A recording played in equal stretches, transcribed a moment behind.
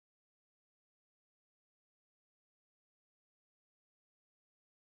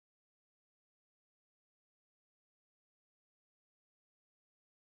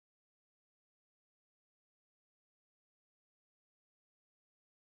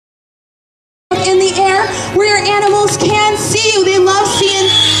see you. They love seeing,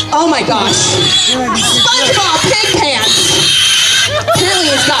 oh my gosh, SpongeBob Pig Pants. Apparently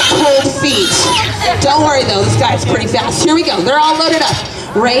he's got cold feet. Don't worry though, this guy's pretty fast. Here we go, they're all loaded up.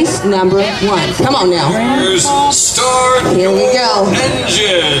 Race number 1. Come on now. Start. Here we go.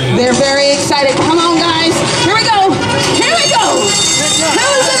 Engine. They're very excited. Come on guys. Here we go. Here we go.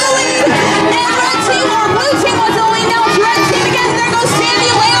 Who's in the lead? And red team or blue team was the lead. Now it's red team again. There goes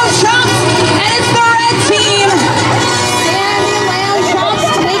Sandy Lamb Chops. And it's the red team. Sandy Lamb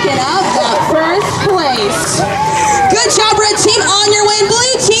Chops taking up that first place. Good job, red team. On your way.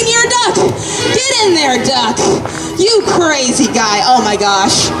 Blue team, you're a duck. Get in there, duck. You crazy guy. Oh my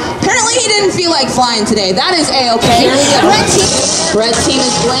gosh. Apparently he didn't feel like flying today. That is A-okay. Here we go. Red team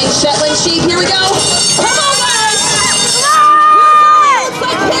is Blank Shetland Sheep. Here we go. Come on, guys. Looks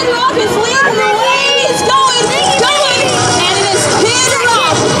like Kid Rock is leading the way. He's going. And it is Kid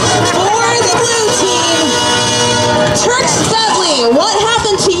Rock for the blue team. Turk Studley, what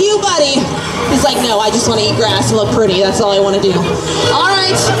happened to you, buddy? He's like, no, I just want to eat grass and look pretty. That's all I want to do. All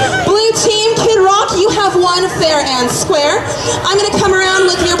right, blue team, Kid Rock, you have won fair and square. I'm going to come around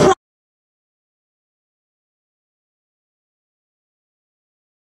with your